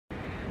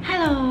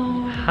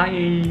Hello! Hi!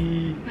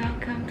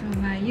 Welcome to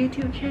my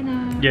YouTube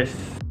channel. Yes,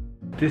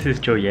 this is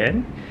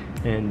Joanne,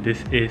 and this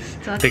is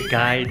the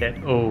guy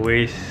that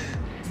always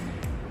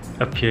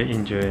appear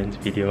in Joanne's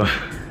video.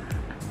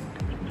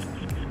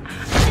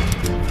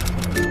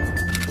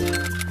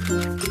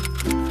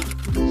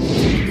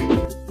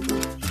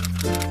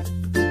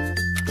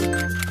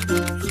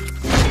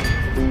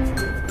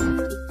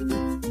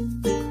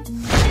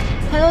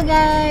 Hello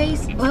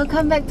guys!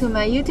 Welcome back to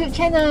my YouTube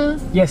channel.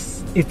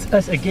 Yes, it's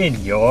us again,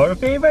 your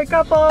favorite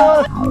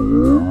couple!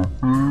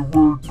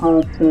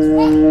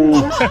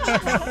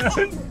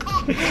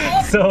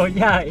 So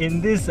yeah,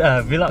 in this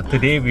vlog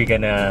today we're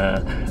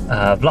gonna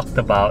vlog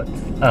about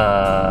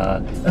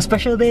a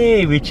special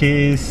day, which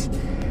is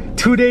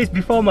 2 days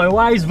before my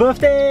wife's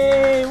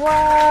birthday!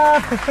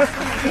 Wow! To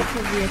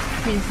be a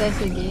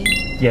princess again.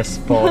 Yes,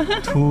 for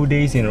 2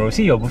 days in a row.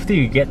 See, your birthday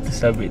you get to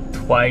celebrate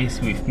twice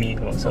with me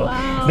also.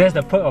 Wow. That's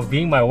the perk of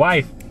being my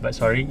wife. But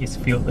sorry, it's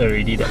filled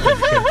already, that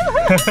picture.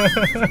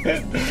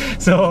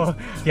 So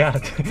yeah,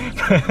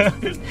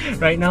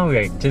 right now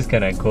we're just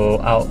gonna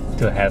go out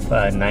to have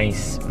a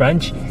nice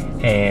brunch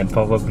and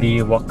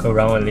probably walk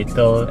around a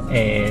little,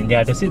 and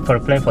yeah, that's it for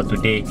the plan for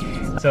today.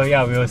 So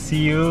yeah, we'll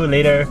see you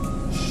later.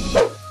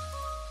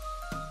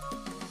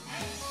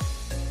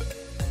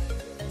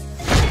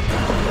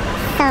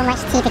 So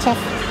much tea to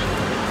choose,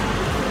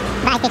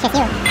 but I can choose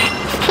you.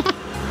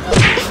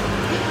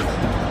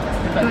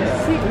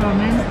 Sweet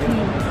romance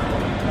tea.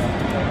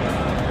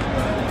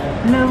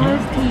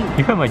 Lover's tea.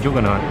 You got my joke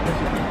or not?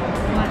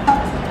 What?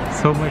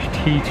 So much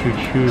tea to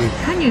choose.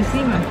 Can't you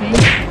see my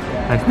face?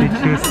 I still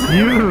choose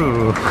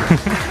you.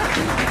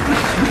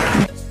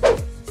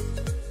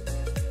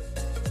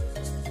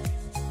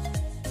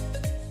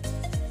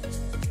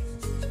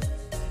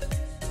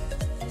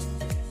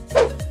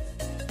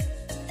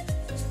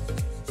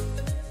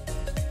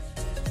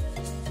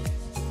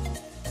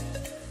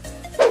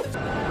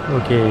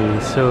 Okay,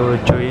 so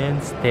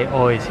Joanne's teh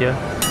o is here.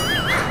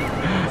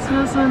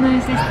 Smells so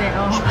nice, is that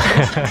all?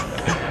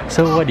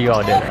 So what do you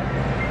order?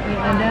 The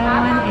other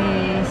one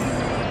is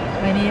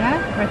vanilla,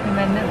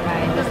 recommended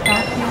by the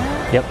staff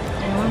here. Yep.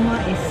 And one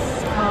more is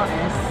called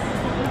as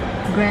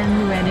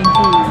grand wedding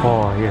tea.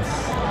 Oh yes,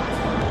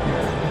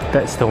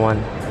 that's the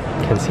one.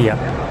 You can see up.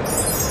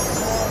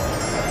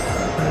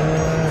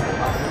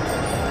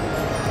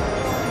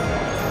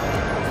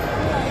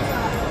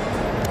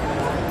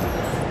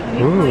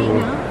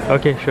 Ooh.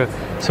 Okay, sure.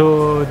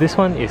 So this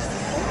one is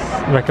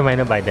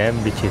recommended by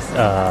them, which is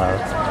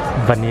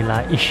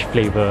vanilla-ish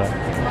flavor.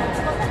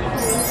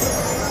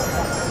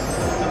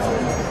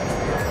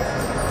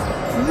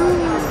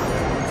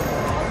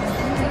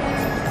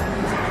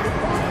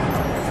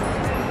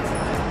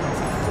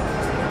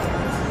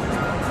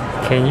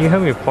 Can you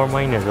help me pour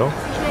mine as well?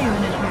 Sure, you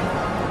wanna try?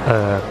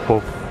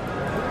 Both.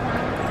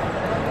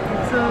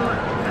 So, I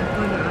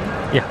put it on.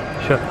 Yeah,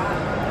 sure.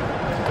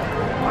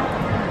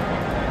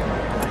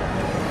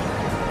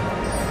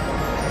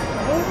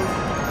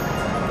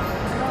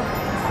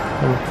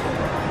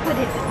 Put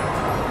it.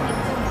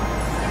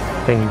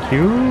 Thank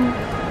you.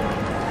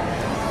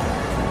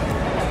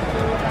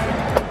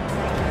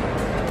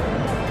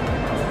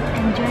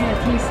 Enjoy your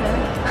tea, sir.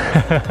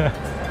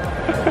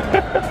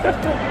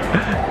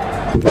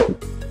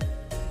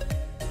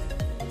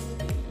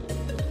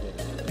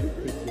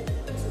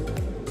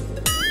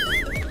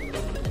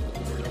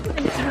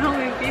 What's wrong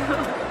with you?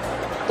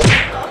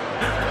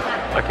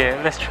 Okay,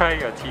 let's try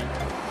your tea.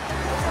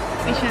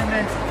 Which one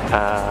first?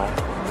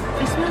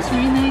 It smells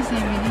really nice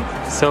already.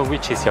 So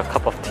which is your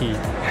cup of tea?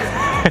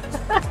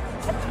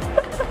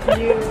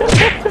 You.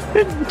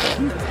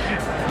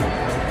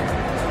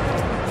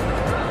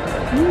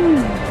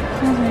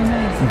 Smells very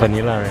nice.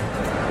 Vanilla, right?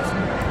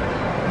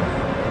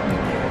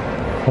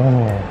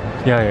 Oh,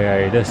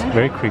 yeah, that's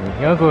very creamy.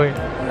 Yeah, go ahead.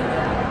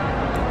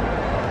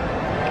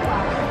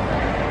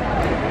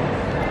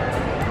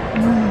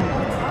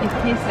 It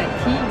tastes like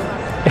tea.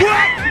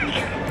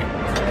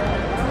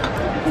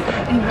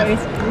 But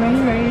it's very,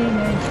 very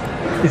nice.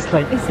 It's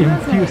like It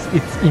smells infused. like-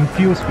 It's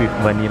infused with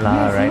vanilla,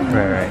 Yes, right? yes,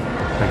 Right.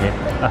 Okay.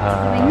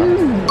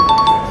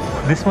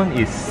 This one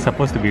is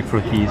supposed to be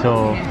fruity,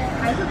 so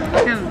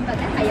Come.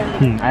 I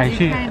You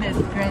actually try the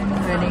grand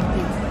wedding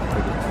tea.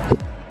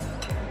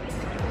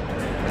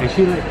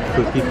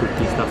 like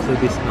fruity stuff. So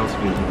this smells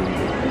really good.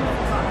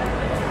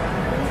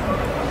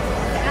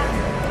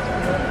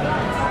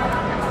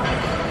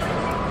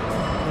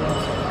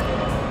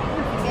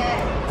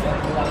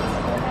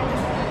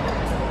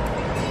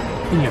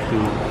 I think you have to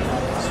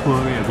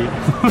swirl it a bit.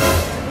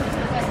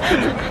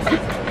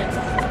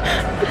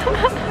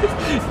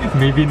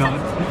 Maybe not.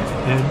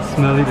 And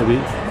smell it a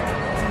bit.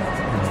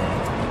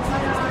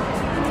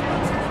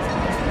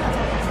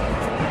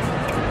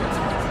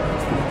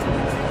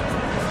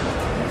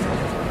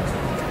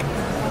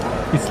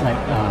 It's like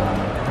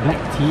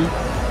black tea,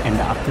 and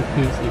the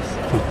aftertaste is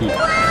fruity.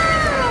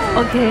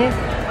 Okay,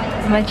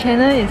 my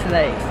channel is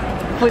like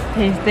food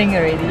tasting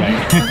already.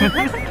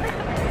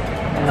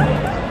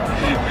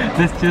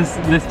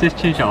 let's just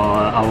change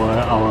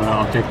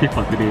our objective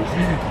for today.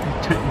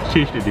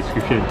 Change the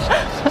description.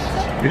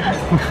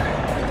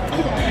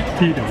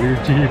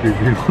 TWG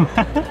review.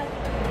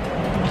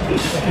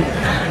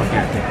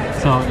 Okay.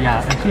 So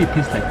yeah, actually it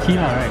tastes like tea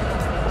lah, right?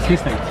 It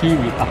tastes like tea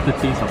with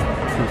aftertaste of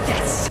fruit.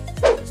 Yes.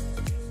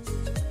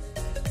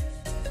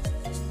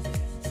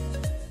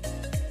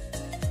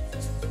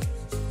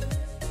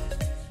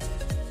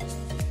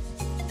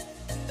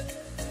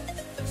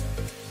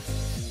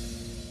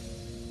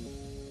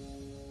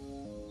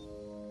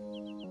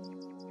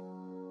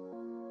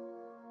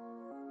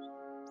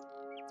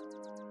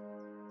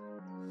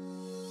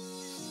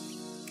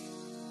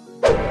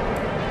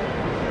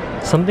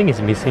 Something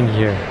is missing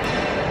here.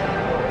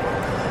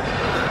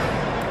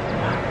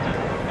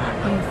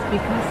 Yes,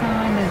 because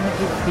someone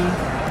doesn't eat beef.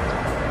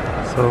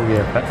 So we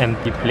have an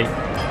empty plate.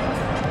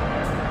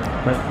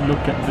 But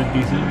look at the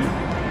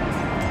dessert.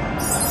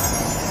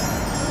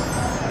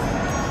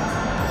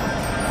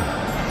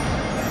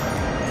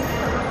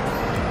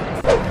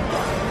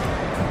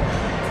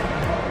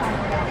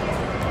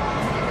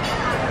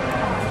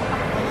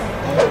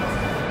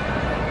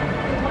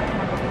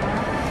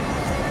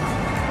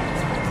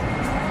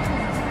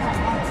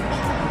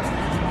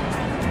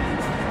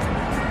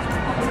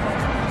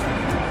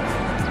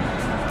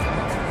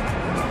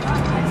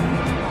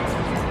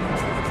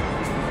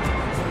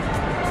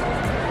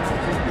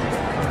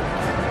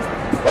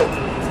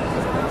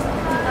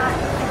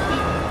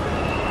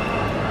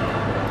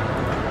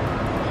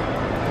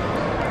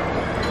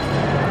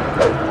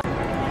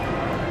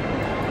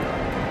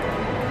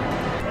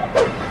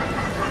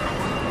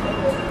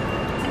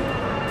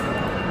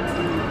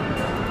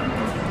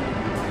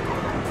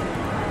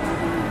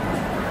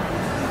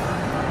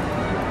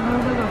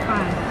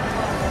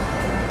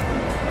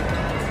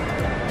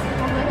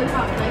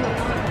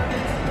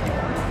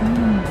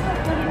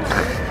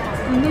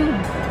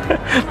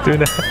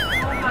 Tuna.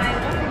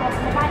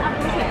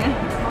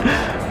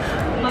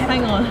 翻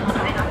低我啦。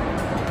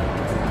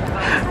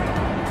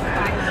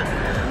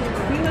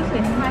應該成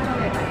應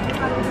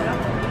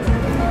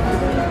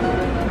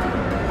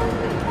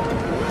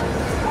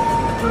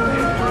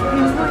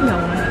該有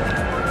啊。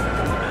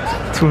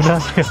Tuna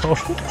有。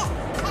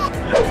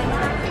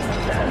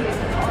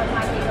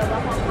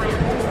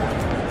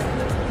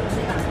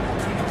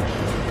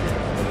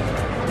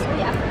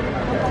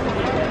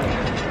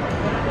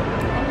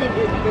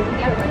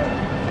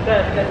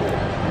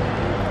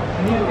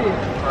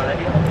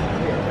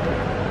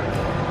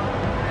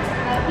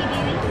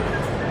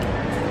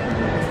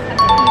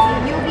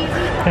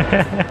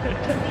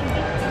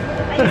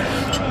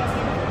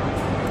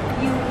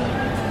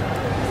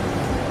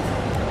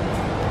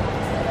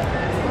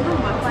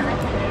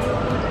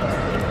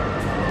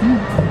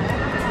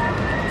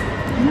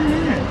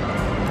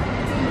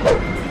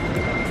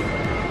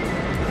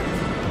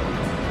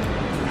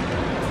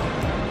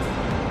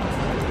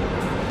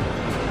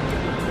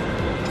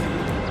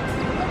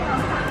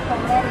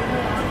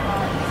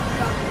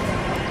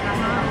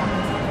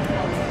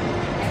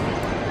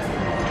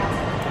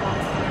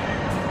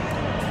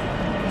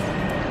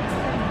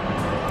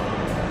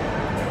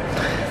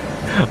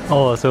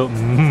Oh, so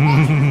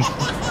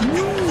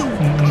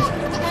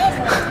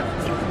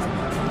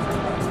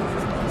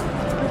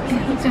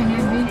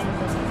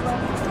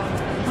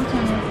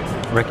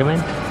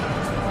recommend?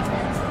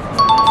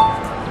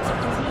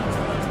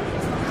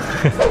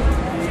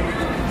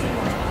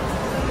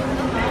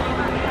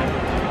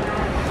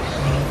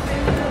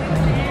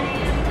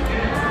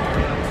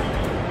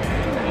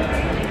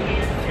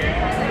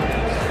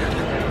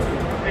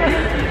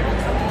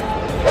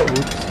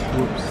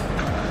 Whoops.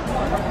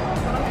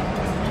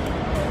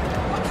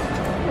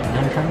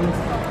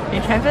 You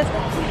try first?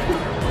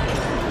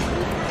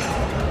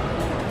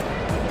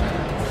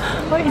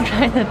 Why are you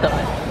trying to do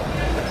it?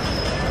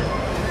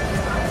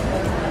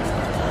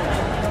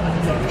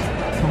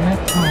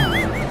 Tomato.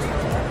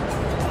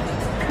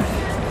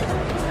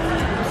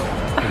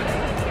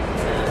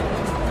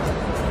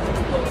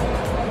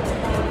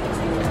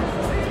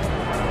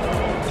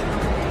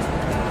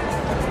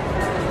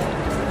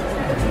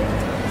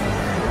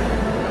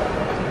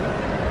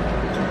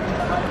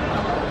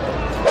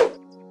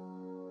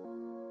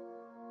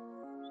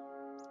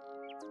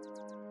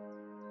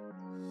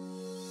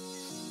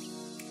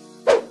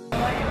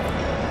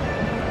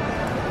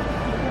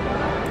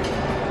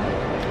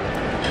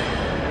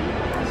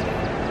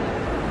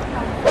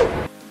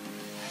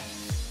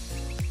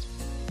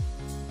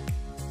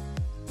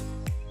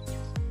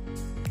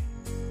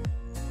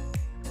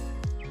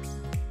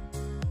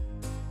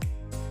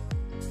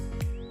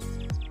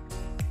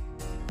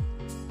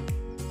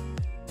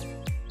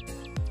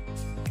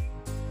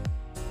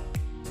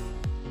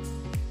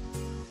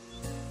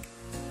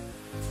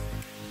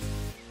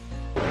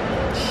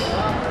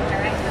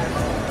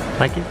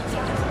 Like it?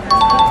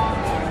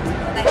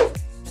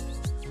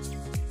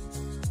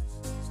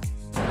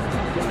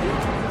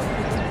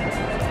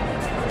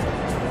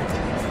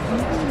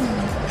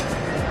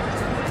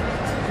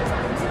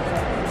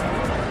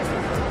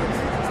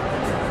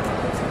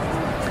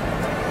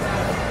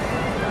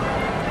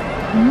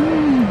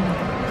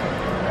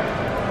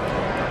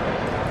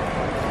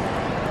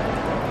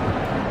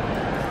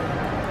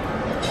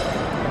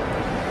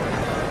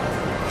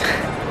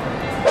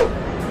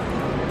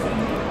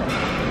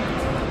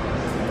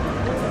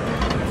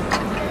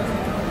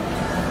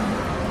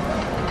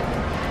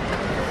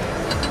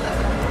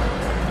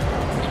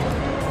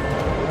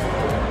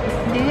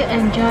 you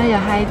enjoy your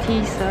high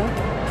tea, sir?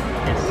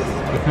 Yes,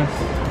 because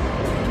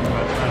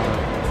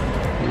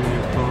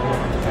beautiful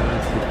girl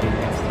sitting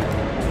next to me.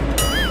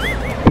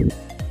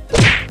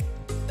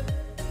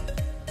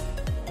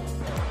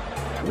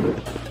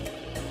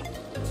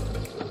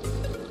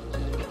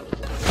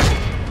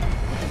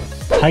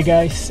 Hi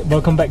guys,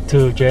 welcome back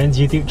to Joanne's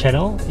YouTube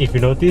channel. If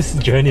you notice,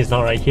 Joanne is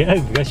not right here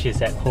because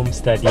she's at home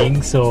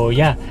studying. So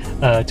yeah,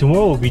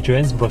 tomorrow will be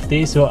Joanne's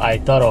birthday, so I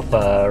thought of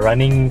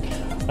running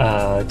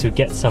to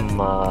get some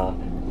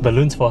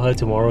balloons for her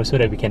tomorrow so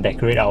that we can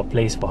decorate our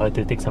place for her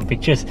to take some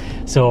pictures.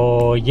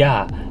 So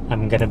yeah,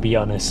 I'm gonna be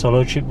on a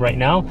solo trip right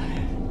now.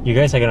 You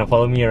guys are gonna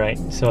follow me, right?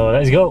 So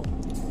let's go!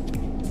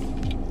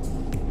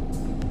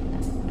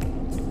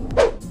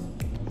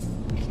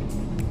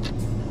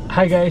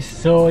 Hi guys,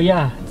 so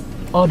yeah,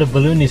 all the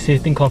balloon is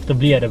sitting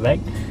comfortably at the back,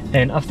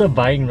 and after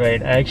buying,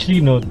 right, I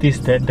actually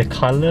noticed that the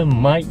color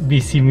might be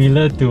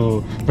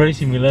very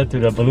similar to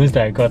the balloons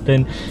that I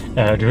gotten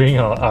during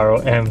our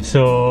ROM.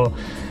 So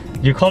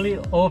you call it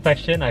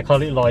old-fashioned, I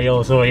call it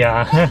loyal. So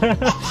yeah,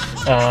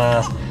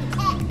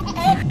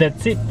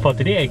 that's it for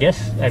today, I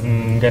guess.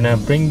 I'm gonna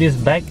bring this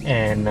back,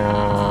 and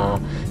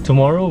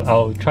tomorrow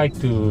I'll try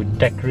to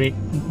decorate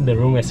the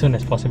room as soon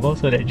as possible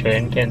so that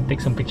Joanne can take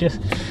some pictures.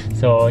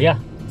 So yeah,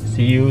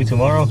 see you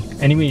tomorrow.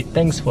 Anyway,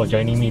 thanks for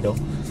joining me though.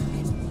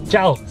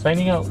 Ciao!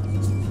 Signing out.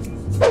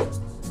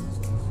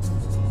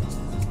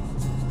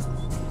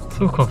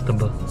 So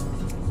comfortable.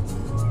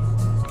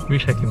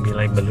 Wish I can be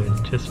like balloon,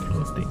 just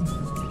floating.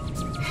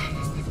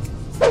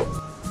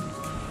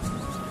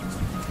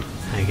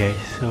 Hi guys,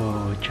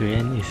 so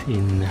Joanne is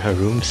in her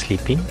room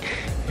sleeping,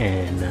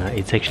 and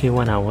it's actually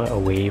 1 hour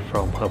away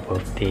from her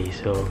birthday,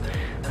 so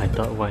I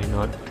thought why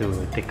not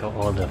to take out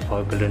all the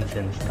foil balloons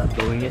and start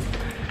blowing it.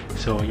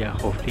 So yeah,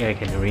 hopefully I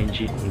can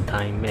arrange it in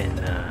time, and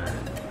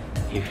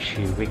if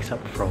she wakes up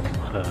from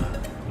her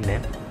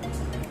nap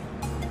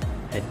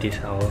at this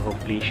hour,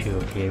 hopefully she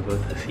will be able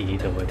to see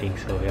the wedding.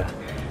 So yeah,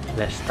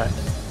 let's start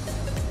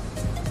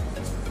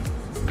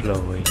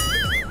blowing.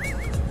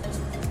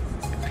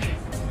 Okay.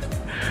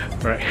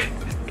 Right,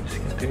 let's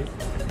get to it.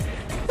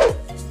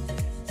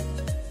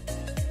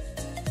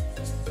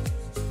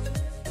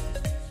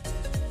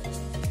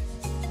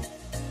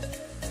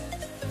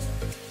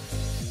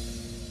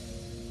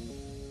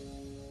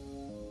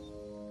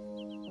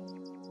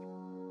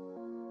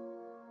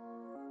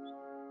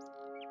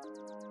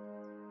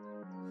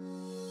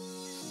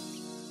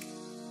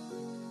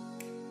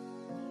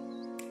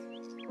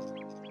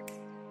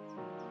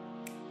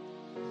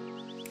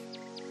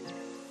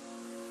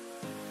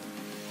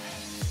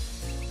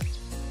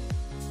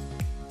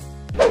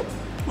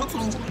 Let's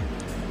arrange it now.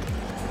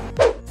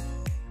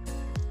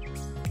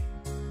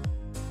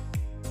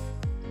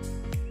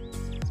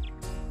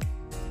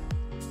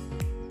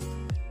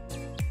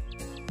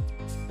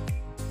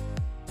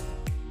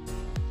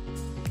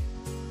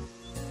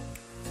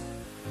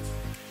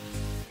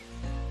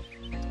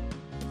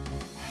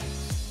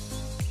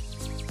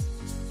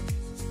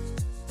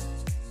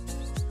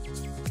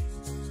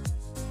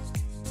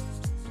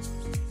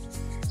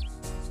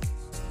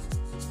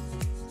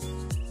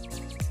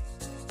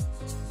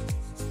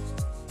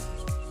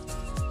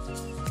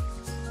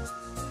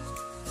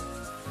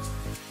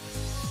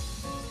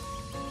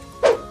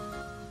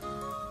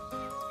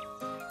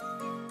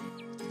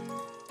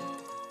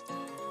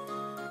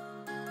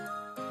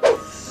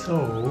 So,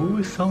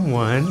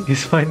 someone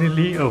is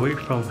finally awake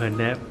from her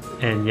nap,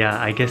 and yeah,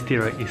 I guessed it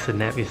right, it's a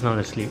nap, it's not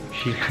a sleep.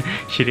 She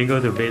didn't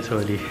go to bed so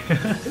early.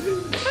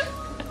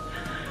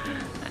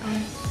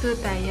 I'm too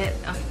tired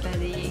of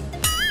studying.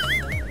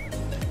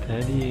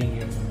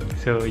 Studying.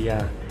 So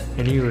yeah,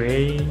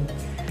 anyway,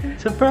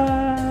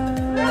 surprise!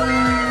 Oh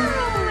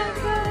my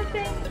god,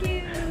 thank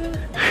you!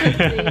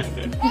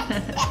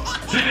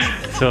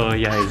 So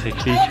yeah, it's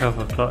actually 12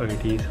 o'clock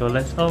already, so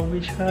let's all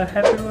wish her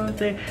happy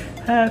birthday!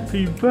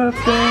 Happy birthday!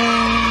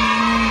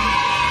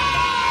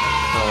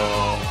 So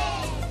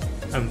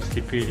I'm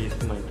sleepy,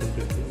 it's my turn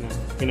to sleep now.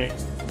 Good night.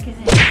 Good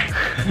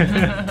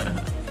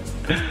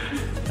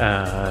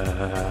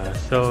night.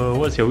 So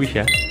what's your wish?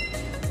 Yeah?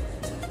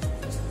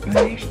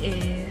 My wish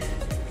is...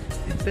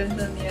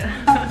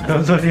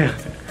 Tanzania.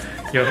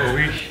 Your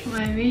wish?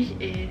 My wish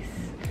is...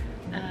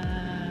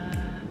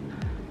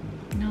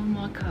 no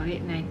more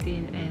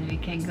COVID-19 and we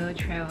can go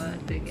travel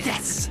together.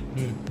 Yes!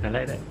 I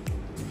like that.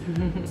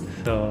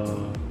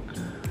 So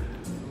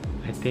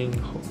I think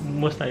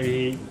most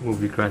likely will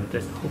be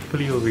granted.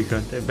 Hopefully will be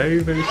granted very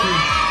very soon.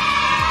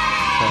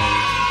 So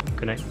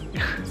good night.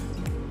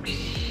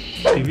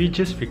 Did we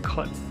just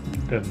record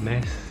the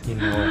mess in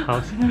our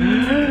house?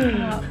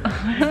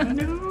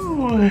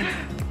 No.